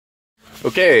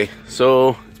Okay,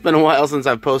 so it's been a while since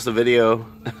I've posted a video.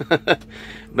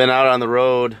 Been out on the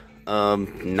road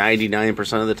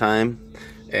 99% of the time,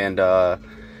 and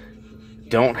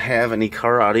don't have any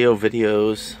car audio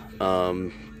videos.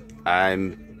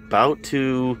 I'm about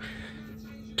to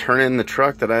turn in the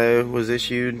truck that I was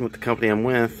issued with the company I'm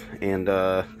with and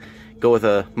go with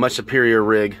a much superior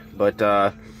rig, but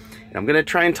I'm gonna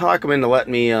try and talk them into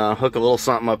letting me hook a little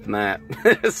something up in that.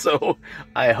 So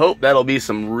I hope that'll be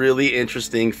some really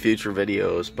interesting future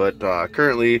videos, but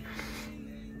currently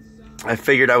I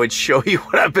figured I would show you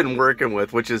what I've been working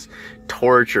with, which is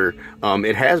torture.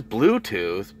 It has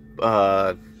Bluetooth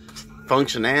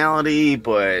functionality,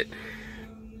 but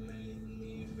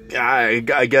I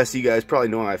guess you guys probably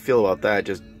know how I feel about that.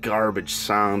 Just garbage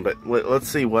sound. But let's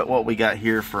see what we got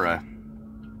here for a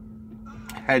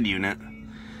head unit.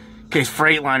 In case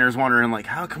Freightliner's wondering, like,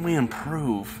 how can we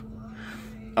improve?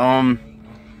 I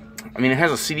mean, it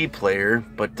has a CD player,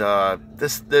 but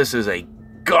this is a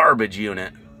garbage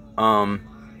unit.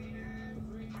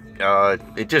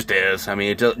 It just is. I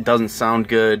mean, it doesn't sound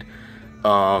good.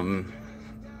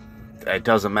 It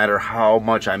doesn't matter how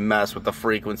much I mess with the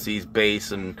frequencies,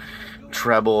 bass and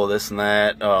treble, this and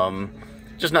that.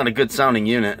 Just not a good sounding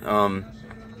unit.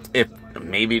 If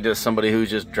maybe to somebody who's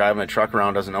just driving a truck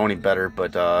around doesn't know any better,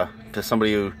 but to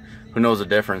somebody who knows the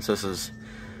difference, this is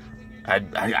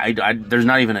there's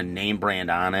not even a name brand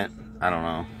on it. I don't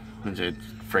know. It's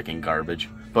freaking garbage.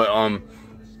 But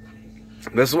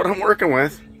this is what I'm working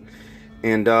with.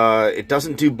 And it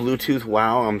doesn't do Bluetooth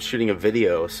while I'm shooting a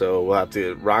video, so we'll have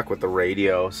to rock with the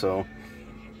radio. So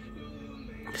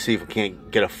see if we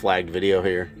can't get a flagged video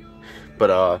here.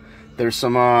 But there's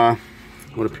some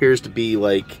what appears to be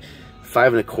like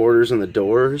 5 1/4 in the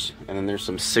doors, and then there's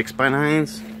some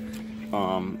 6x9s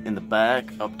in the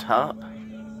back up top.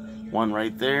 One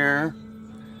right there,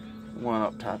 one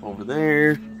up top over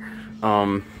there.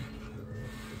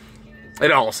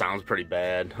 It all sounds pretty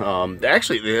bad.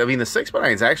 Actually, I mean, the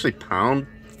 6x9s actually pound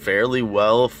fairly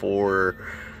well for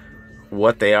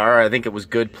what they are. I think it was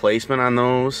good placement on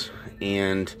those,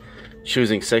 and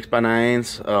choosing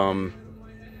 6x9s.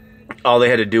 All they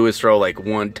had to do was throw like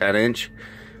one 10-inch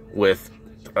with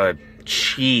a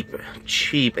cheap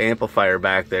amplifier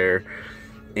back there,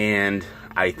 and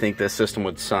I think this system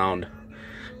would sound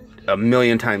a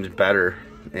million times better.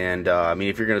 And I mean,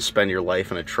 if you're gonna spend your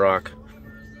life in a truck,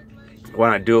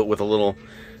 why not do it with a little,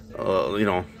 you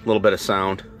know, a little bit of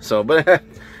sound? So, but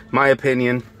my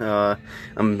opinion, I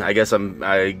guess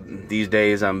these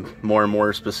days I'm more and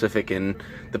more specific in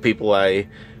the people I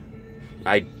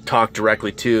talk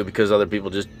directly to, because other people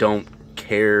just don't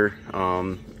care.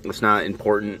 It's not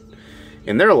important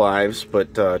in their lives,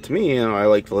 but to me, you know, I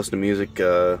like to listen to music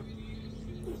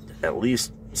at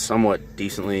least somewhat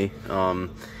decently.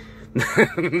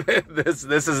 This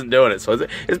isn't doing it, so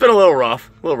it's been a little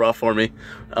rough for me.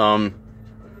 The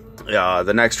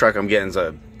next truck I'm getting is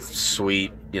a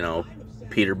sweet, you know,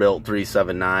 Peterbilt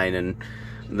 379, and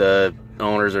the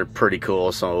owners are pretty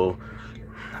cool, so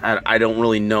I don't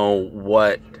really know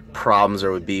what problems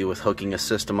there would be with hooking a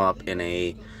system up in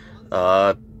a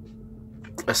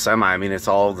semi. I mean, it's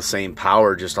all the same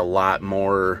power, just a lot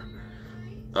more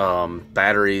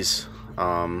batteries,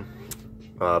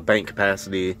 bank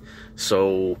capacity,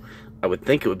 so I would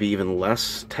think it would be even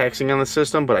less taxing on the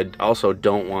system, but I also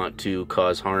don't want to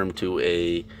cause harm to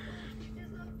a,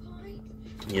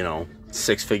 you know,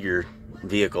 6-figure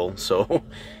vehicle. So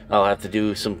I'll have to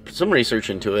do some research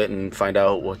into it and find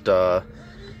out what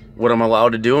I'm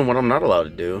allowed to do and what I'm not allowed to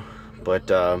do. But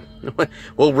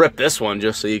we'll rip this one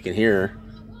just so you can hear.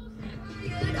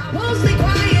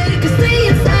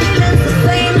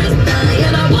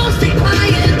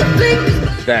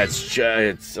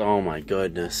 It's oh my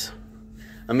goodness.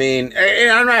 I mean,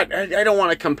 I don't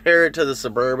want to compare it to the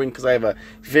Suburban, because I have a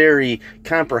very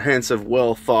comprehensive,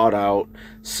 well thought out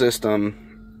system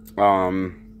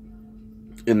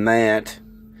in that,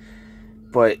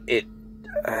 but it's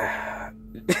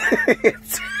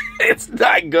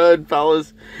not good,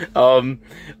 fellas.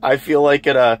 I feel like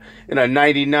in a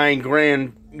 99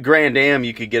 Grand Am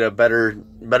you could get a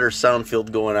better sound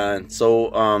field going on.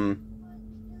 So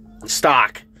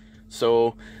stock.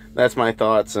 So that's my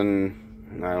thoughts, and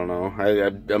I don't know.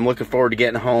 I'm looking forward to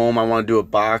getting home. I want to do a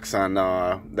box on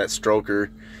that stroker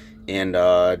and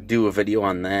do a video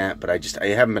on that, but I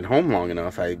haven't been home long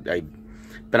enough. I've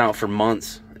been out for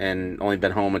months and only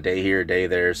been home a day here, a day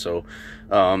there. So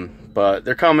but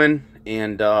they're coming,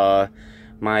 and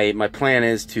my plan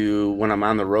is to, when I'm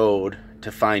on the road,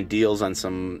 to find deals on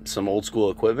some old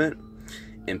school equipment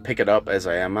and pick it up as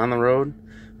I am on the road.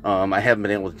 I haven't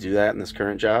been able to do that in this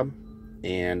current job,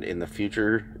 and in the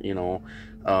future, you know,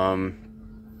 I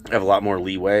have a lot more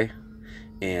leeway,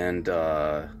 and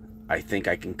I think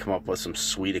I can come up with some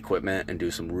sweet equipment and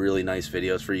do some really nice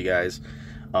videos for you guys.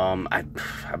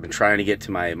 I've been trying to get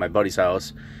to my buddy's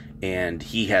house, and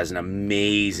he has an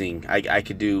amazing, I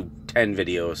could do 10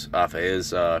 videos off of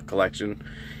his collection,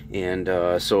 and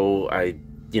so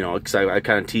you know, because I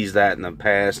kind of teased that in the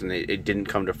past, and it didn't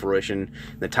come to fruition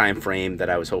in the time frame that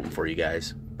I was hoping for you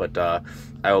guys. But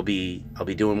I'll be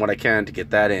doing what I can to get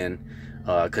that in,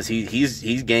 because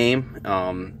he's game.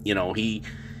 You know, he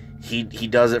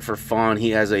does it for fun. He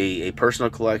has a personal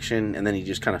collection, and then he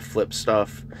just kind of flips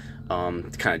stuff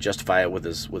to kind of justify it with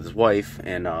his wife.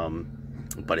 And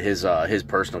but his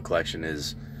personal collection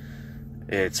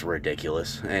it's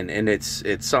ridiculous, and it's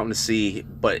something to see.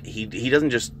 But he doesn't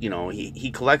just, you know, he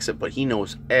collects it, but he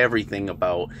knows everything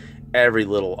about every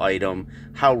little item,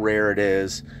 how rare it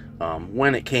is,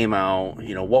 when it came out,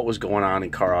 you know, what was going on in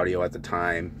car audio at the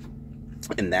time.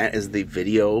 And that is the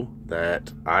video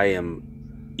that I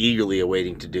am eagerly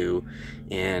awaiting to do.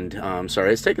 And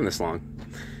sorry it's taking this long.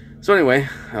 So anyway,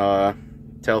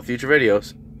 till future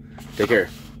videos, take care.